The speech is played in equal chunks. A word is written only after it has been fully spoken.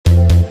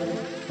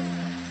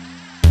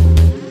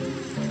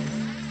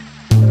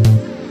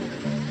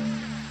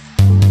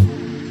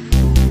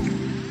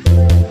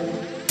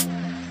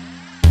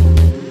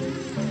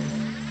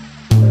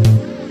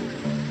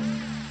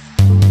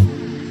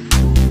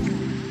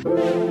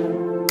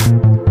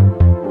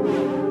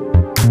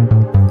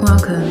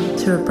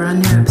to a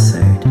brand new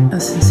episode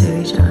of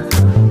Sincerely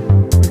Jennifer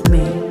with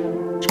me,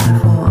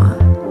 Jennifer Warren.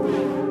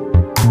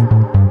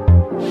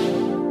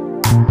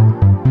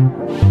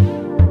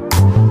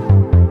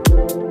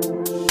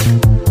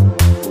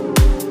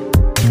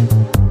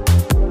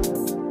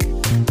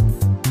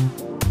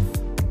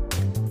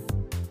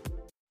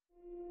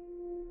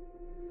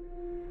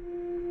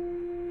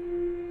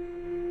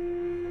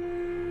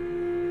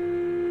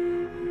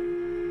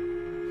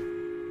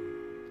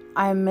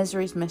 I am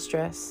misery's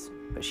mistress,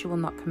 but she will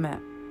not commit.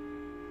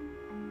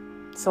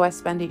 So I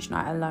spend each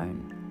night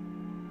alone,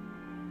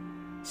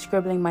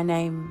 scribbling my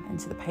name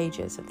into the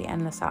pages of the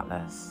endless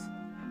atlas,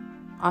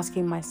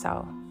 asking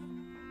myself,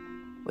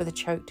 with a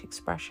choked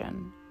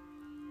expression,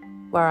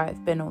 where I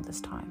have been all this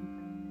time.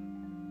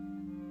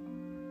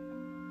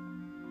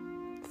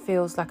 It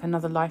feels like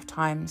another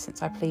lifetime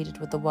since I pleaded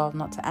with the world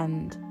not to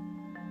end,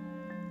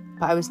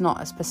 but I was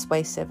not as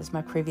persuasive as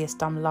my previous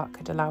dumb luck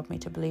had allowed me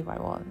to believe I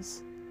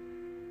was.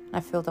 I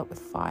filled up with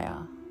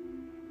fire,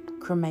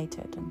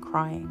 cremated and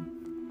crying.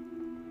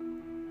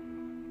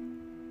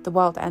 The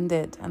world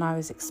ended and I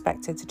was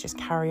expected to just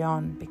carry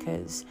on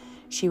because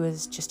she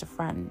was just a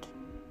friend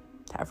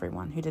to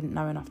everyone who didn't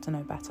know enough to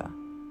know better.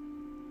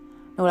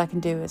 And all I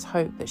can do is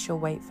hope that she'll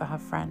wait for her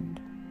friend,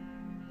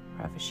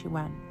 wherever she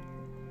went.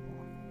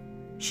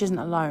 She isn't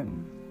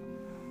alone.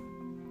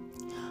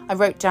 I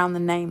wrote down the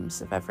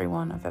names of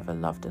everyone I've ever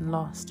loved and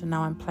lost, and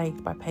now I'm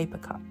plagued by paper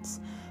cuts,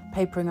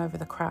 papering over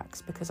the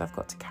cracks because I've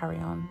got to carry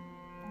on.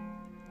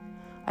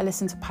 I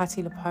listened to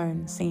Patti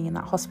LuPone singing in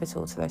that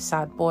hospital to those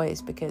sad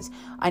boys because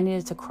I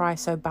needed to cry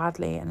so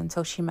badly, and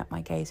until she met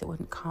my gaze, it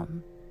wouldn't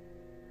come.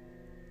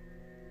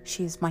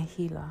 She is my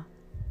healer.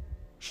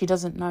 She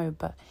doesn't know,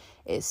 but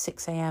it is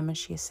 6 a.m. and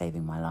she is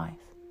saving my life.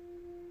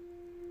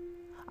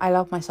 I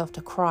allow myself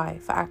to cry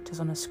for actors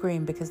on a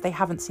screen because they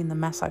haven't seen the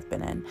mess I've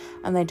been in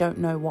and they don't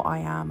know what I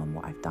am and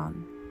what I've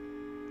done.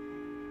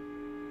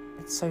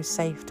 It's so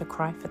safe to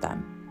cry for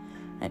them.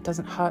 And it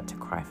doesn't hurt to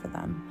cry for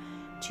them.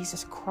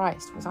 Jesus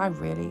Christ, was I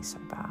really so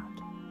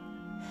bad?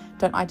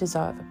 Don't I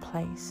deserve a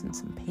place and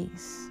some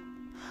peace?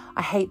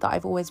 I hate that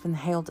I've always been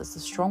hailed as the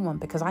strong one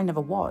because I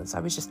never was. I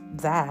was just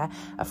there,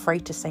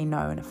 afraid to say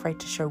no and afraid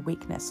to show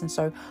weakness, and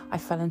so I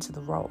fell into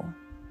the role.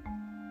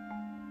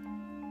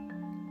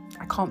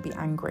 I can't be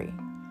angry.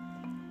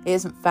 It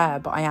isn't fair,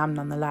 but I am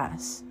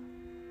nonetheless.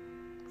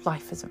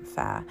 Life isn't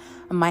fair,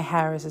 and my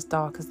hair is as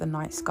dark as the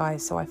night sky,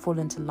 so I fall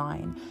into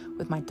line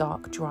with my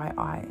dark, dry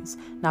eyes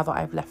now that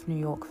I've left New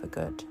York for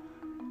good.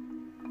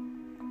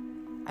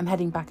 I'm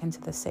heading back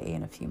into the city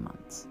in a few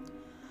months.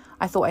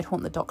 I thought I'd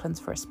haunt the Docklands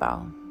for a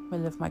spell,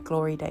 relive my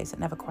glory days that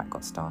never quite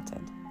got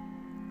started.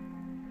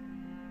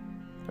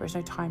 There is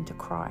no time to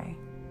cry,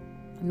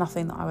 and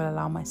nothing that I will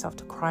allow myself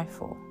to cry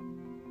for.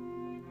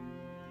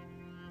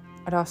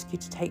 I'd ask you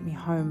to take me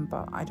home,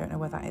 but I don't know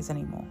where that is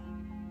anymore.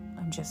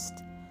 I'm just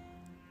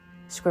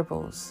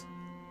scribbles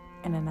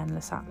in an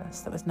endless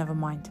atlas that was never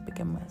mine to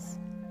begin with.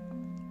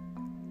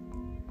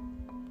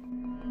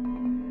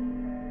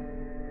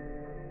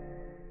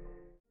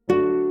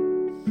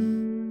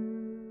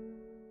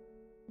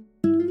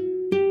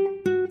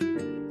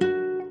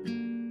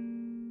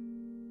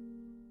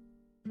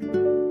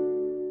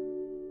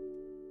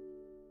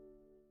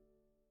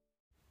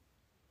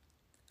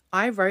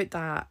 I wrote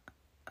that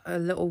a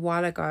little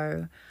while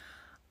ago.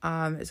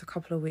 It's a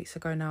couple of weeks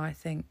ago now, I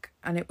think,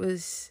 and it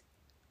was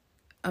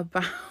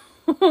about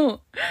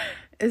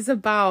it's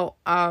about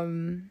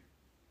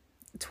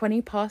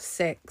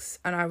 6:20,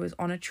 and I was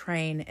on a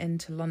train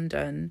into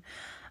London,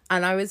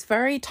 and I was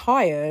very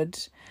tired,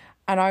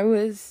 and I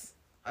was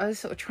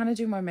sort of trying to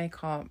do my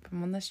makeup.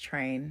 I'm on this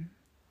train,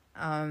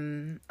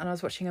 and I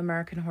was watching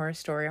American Horror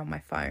Story on my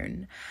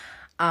phone.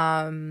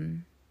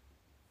 Thank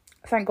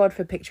God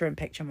for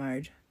picture-in-picture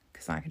mode,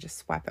 because I can just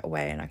swipe it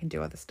away and I can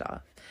do other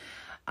stuff.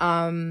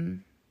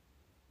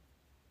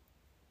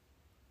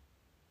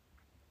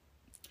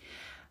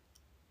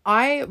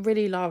 I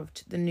really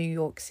loved the New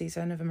York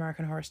season of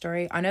American Horror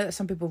Story. I know that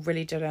some people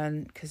really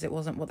didn't because it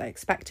wasn't what they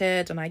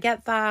expected, and I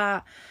get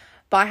that,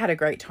 but I had a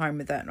great time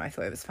with it and I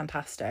thought it was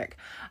fantastic.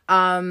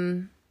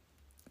 I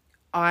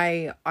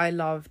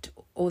loved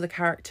all the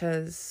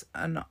characters,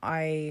 and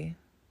I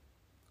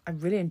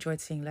really enjoyed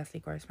seeing Leslie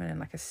Grossman in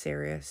like a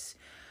serious,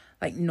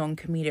 like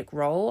non-comedic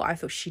role. I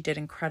thought she did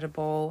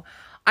incredible.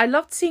 I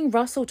loved seeing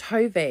Russell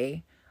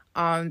Tovey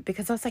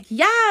because I was like,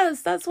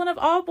 yes, that's one of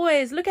our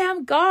boys. Look at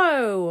him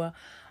go.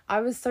 I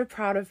was so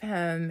proud of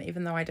him,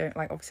 even though I don't,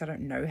 like, obviously I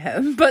don't know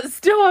him, but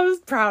still I was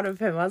proud of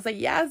him. I was like,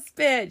 yes,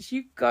 bitch,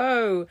 you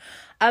go.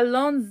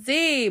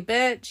 Allons-y,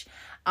 bitch.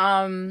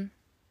 And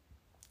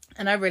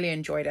I really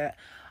enjoyed it.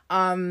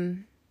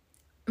 Ryan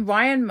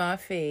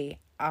Murphy,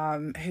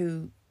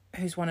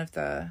 who's one of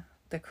the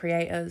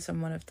creators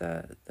and one of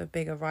the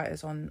bigger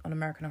writers on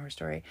American Horror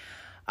Story,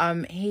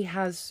 he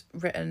has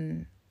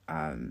written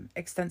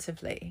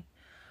extensively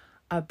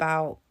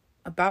about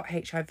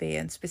HIV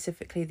and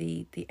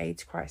specifically the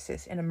AIDS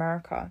crisis in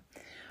America,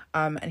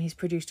 and he's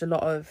produced a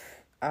lot of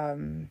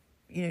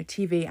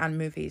TV and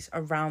movies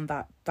around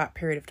that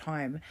period of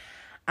time,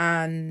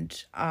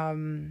 And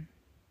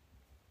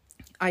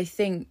I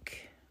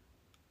think,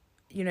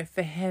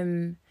 for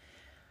him,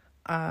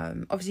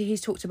 obviously he's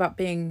talked about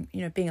being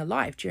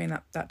alive during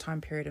that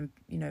time period, and,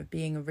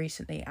 being a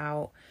recently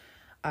out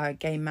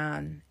gay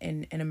man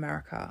in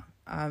America.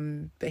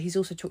 But he's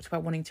also talked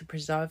about wanting to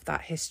preserve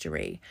that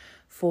history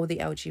for the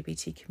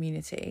LGBT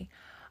community.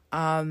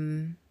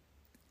 And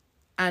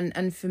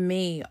for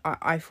me,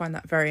 I find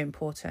that very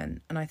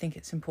important. And I think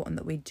it's important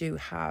that we do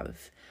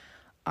have,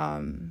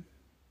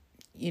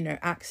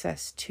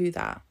 access to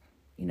that,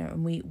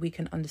 and we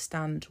can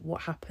understand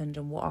what happened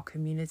and what our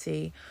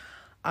community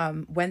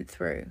went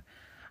through.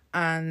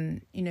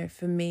 And,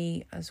 for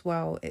me as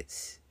well,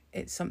 it's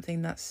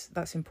something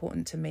that's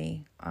important to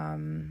me.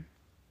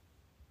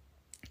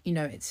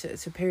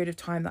 It's a period of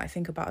time that I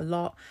think about a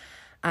lot,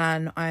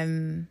 and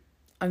I'm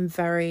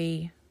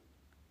very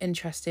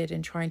interested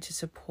in trying to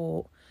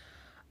support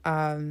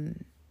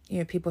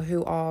people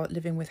who are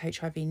living with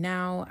HIV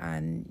now,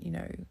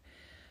 and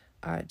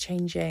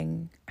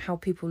changing how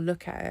people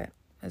look at it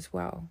as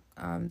well.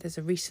 There's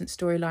a recent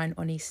storyline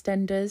on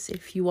EastEnders,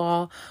 if you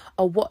are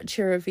a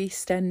watcher of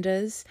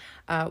EastEnders,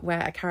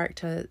 where a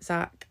character,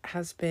 Zach,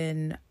 has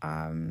been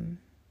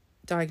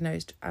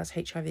diagnosed as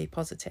HIV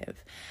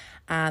positive,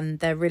 and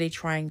they're really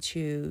trying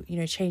to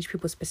change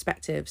people's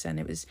perspectives. And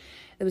there was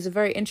a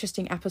very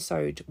interesting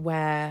episode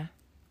where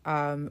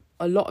a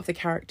lot of the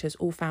characters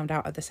all found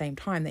out at the same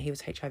time that he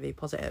was HIV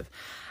positive,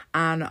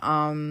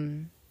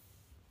 and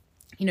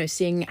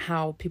seeing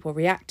how people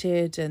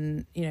reacted,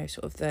 and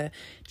sort of the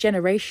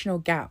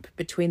generational gap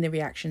between the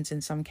reactions in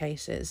some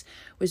cases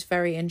was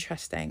very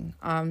interesting.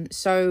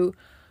 So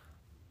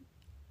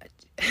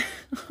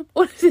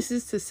all of this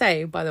is to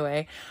say, by the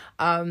way,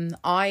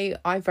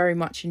 I very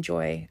much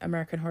enjoy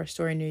American Horror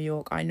Story New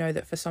York. I know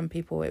that for some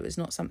people it was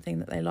not something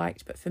that they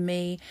liked, but for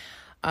me,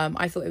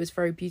 I thought it was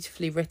very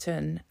beautifully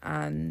written,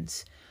 and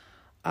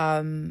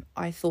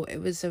I thought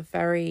it was a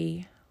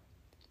very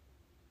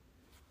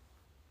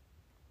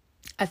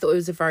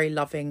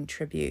loving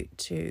tribute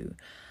to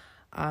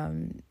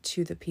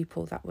the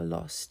people that were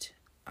lost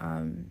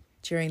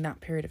during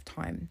that period of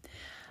time,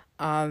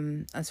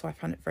 and so I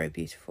found it very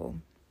beautiful.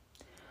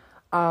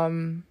 But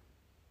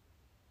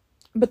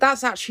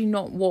that's actually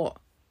not what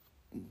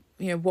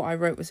I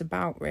wrote was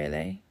about,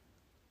 really.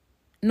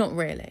 Not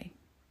really.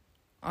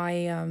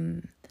 I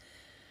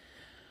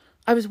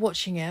was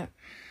watching it,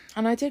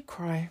 and I did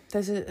cry.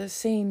 There's a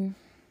scene.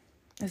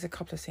 There's a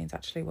couple of scenes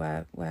actually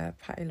where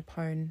Patti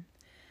LuPone,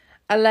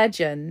 a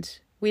legend.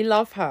 We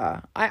love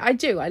her. I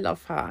do. I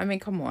love her. I mean,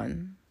 come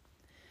on.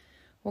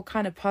 What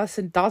kind of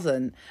person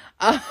doesn't?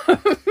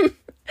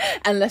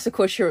 Unless, of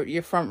course,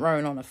 you're front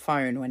rowing on a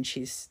phone when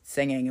she's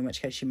singing, in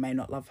which case you may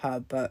not love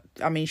her. But,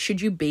 I mean, should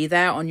you be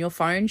there on your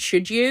phone?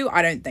 Should you?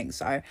 I don't think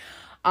so.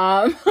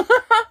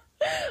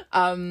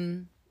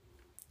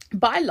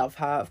 But I love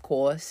her, of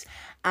course.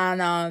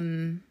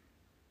 And,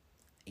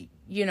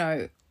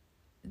 there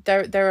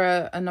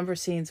are a number of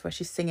scenes where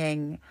she's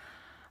singing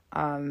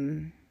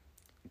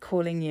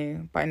Calling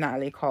You by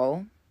Natalie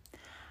Cole.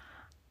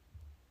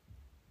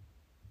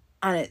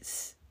 And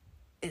it's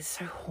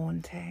so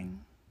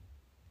haunting.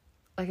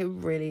 Like, it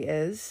really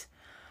is.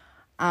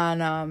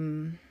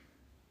 And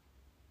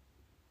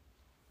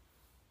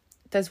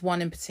there's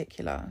one in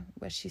particular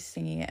where she's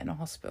singing it in a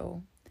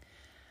hospital.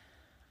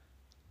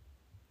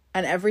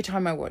 And every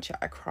time I watch it,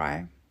 I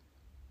cry.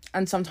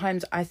 And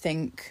sometimes I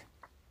think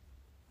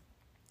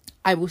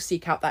I will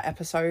seek out that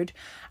episode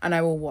and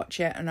I will watch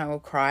it and I will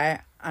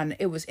cry. And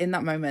it was in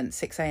that moment,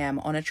 6 a.m.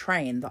 on a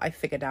train, that I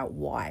figured out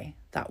why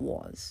that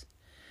was.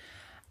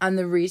 And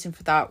the reason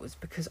for that was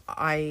because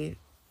I've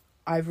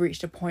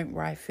reached a point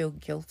where I feel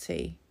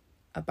guilty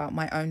about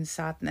my own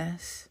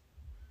sadness.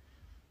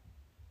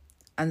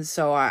 And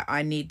so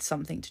I need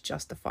something to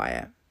justify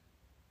it.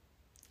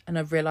 And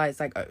I've realised,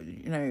 like,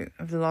 over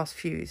the last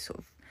few sort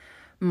of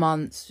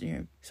months,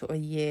 sort of a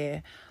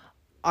year,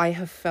 I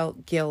have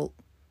felt guilt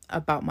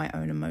about my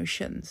own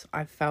emotions.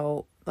 I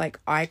felt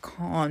like I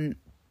can't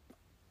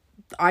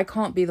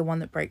be the one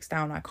that breaks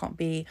down. I can't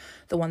be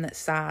the one that's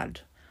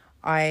sad.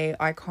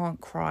 I can't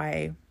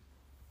cry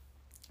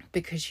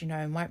because,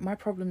 my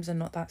problems are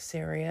not that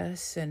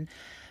serious, and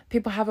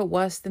people have it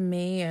worse than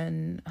me,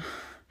 and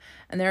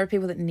there are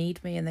people that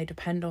need me and they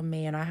depend on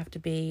me, and I have to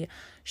be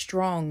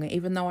strong,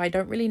 even though I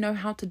don't really know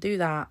how to do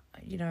that.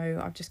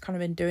 I've just kind of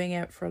been doing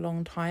it for a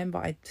long time,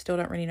 but I still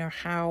don't really know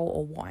how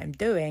or what I'm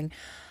doing.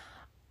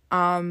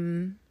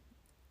 And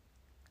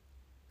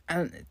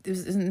it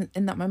was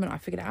in that moment I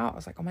figured it out. I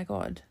was like, oh my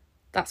God,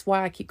 that's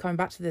why I keep coming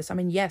back to this. I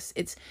mean, yes,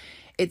 it's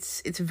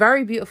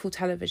very beautiful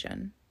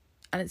television,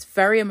 and it's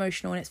very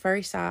emotional, and it's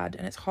very sad,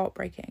 and it's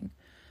heartbreaking.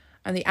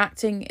 And the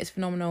acting is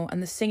phenomenal,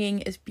 and the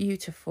singing is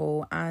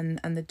beautiful, and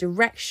the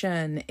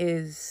direction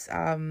is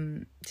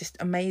just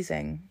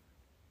amazing.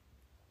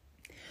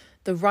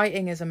 The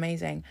writing is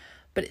amazing.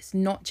 But it's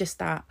not just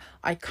that.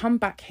 I come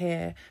back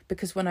here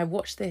because when I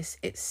watch this,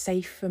 it's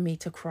safe for me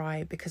to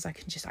cry, because I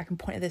can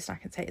point at this and I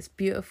can say it's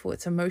beautiful,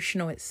 it's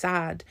emotional, it's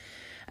sad.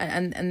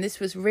 and this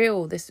was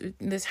real.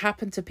 This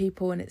happened to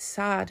people, and it's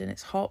sad and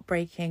it's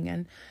heartbreaking,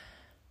 and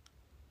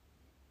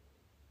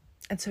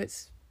so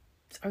it's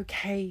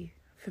okay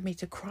for me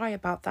to cry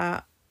about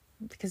that,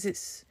 because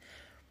it's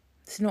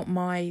not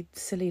my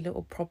silly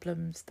little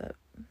problems that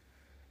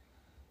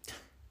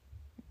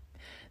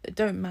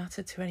don't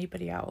matter to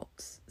anybody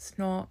else. It's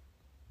not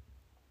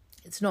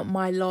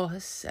my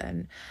loss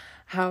and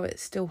how it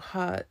still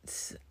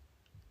hurts.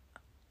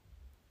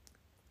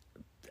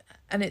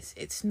 And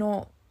it's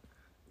not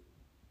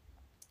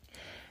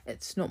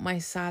my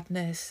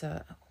sadness,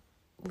 all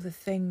the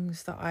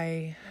things that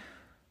I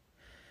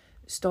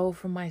stole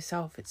from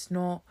myself. It's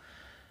not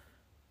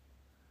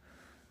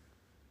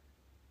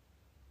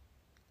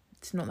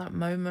that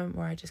moment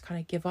where I just kind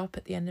of give up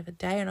at the end of the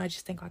day and I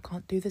just think I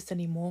can't do this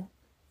anymore.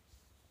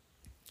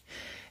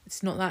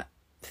 It's not that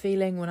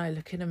feeling when I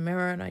look in a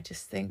mirror and I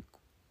just think,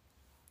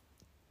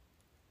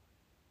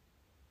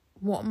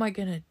 what am I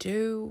going to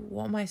do?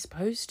 What am I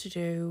supposed to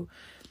do?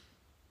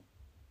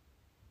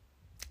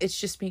 It's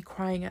just me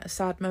crying at a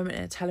sad moment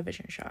in a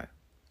television show.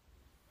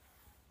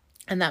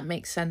 And that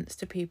makes sense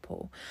to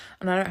people.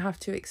 And I don't have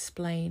to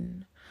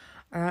explain.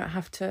 I don't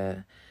have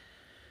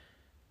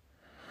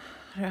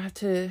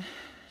to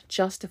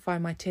justify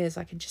my tears.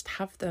 I can just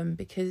have them,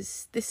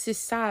 because this is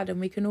sad,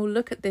 and we can all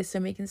look at this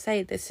and we can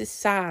say, this is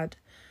sad.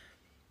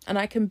 And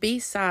I can be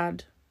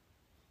sad,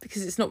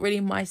 because it's not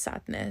really my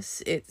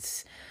sadness.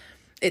 It's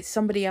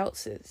somebody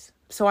else's.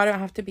 So I don't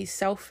have to be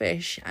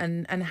selfish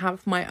and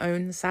have my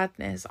own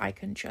sadness. I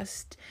can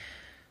just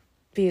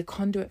be a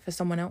conduit for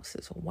someone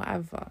else's or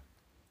whatever.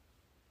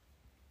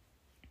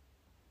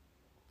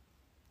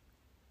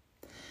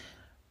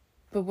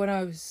 But when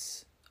I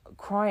was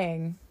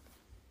crying,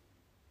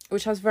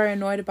 which I was very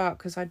annoyed about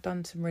because I'd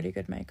done some really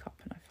good makeup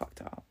and I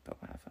fucked it up,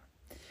 but whatever.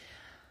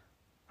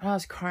 When I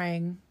was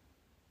crying,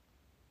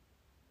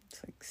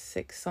 it's like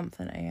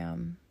 6-something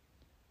a.m.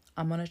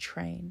 I'm on a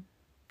train.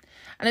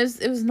 And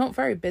it was not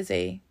very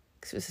busy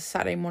because it was a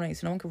Saturday morning,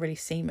 so no one could really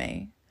see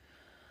me.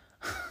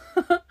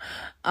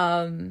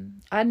 I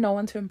had no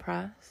one to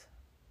impress.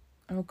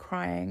 I was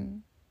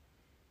crying.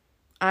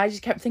 I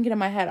just kept thinking in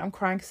my head, I'm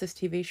crying because this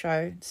TV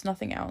show, it's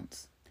nothing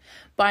else.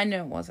 But I knew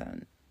it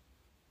wasn't.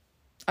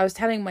 I was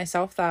telling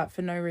myself that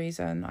for no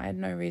reason. I had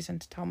no reason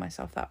to tell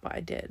myself that, but I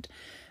did.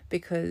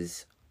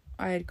 Because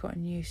I had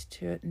gotten used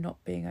to it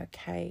not being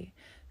okay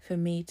for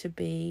me to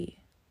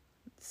be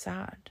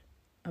sad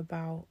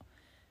about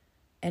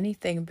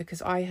anything,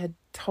 because I had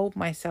told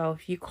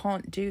myself, you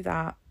can't do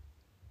that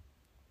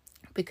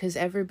because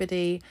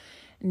everybody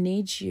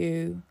needs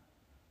you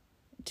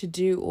to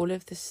do all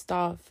of this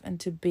stuff and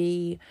to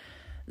be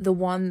the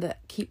one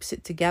that keeps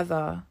it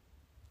together.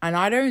 And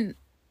I don't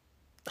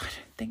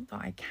think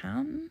that I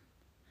can.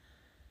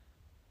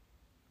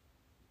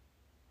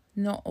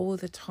 Not all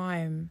the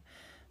time.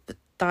 But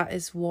that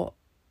is what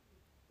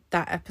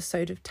that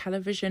episode of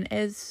television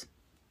is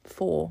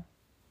for.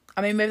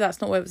 I mean, maybe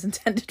that's not what it was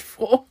intended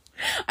for.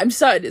 I'm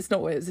certain it's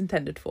not what it was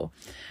intended for.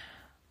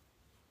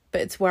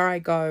 But it's where I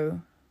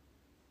go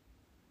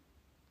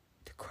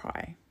to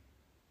cry.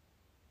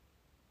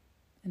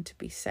 And to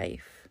be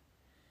safe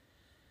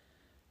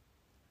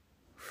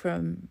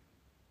from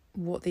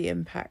what the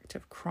impact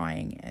of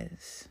crying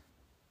is.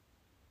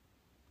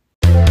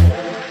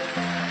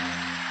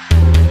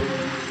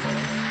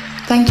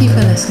 Thank you for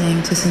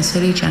listening to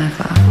Sincerely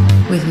Jennifer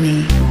with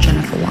me,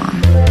 Jennifer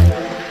Wan.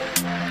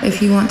 If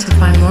you want to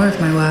find more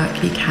of my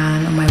work, you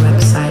can on my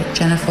website,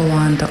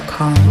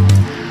 jenniferwan.com,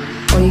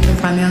 or you can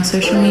find me on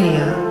social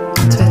media,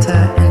 on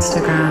Twitter,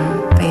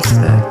 Instagram,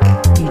 Facebook,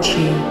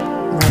 YouTube,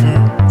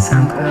 Reddit,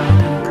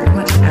 SoundCloud, and pretty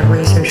much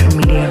every social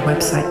media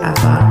website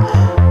ever,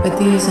 with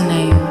the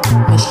username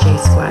Miss J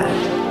Squared.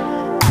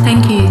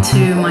 Thank you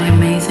to my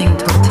amazing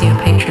top tier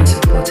Patreon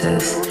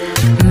supporters: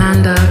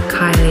 Amanda,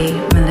 Kylie,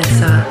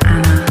 Melissa,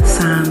 Anna,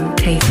 Sam,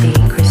 Katie,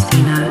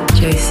 Christina,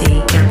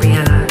 Josie,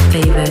 Gabriella,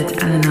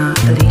 David, Eleanor,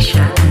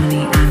 Alicia,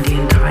 Emily, Andy,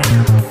 and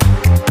Tyler.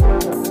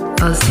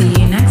 I'll see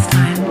you next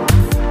time.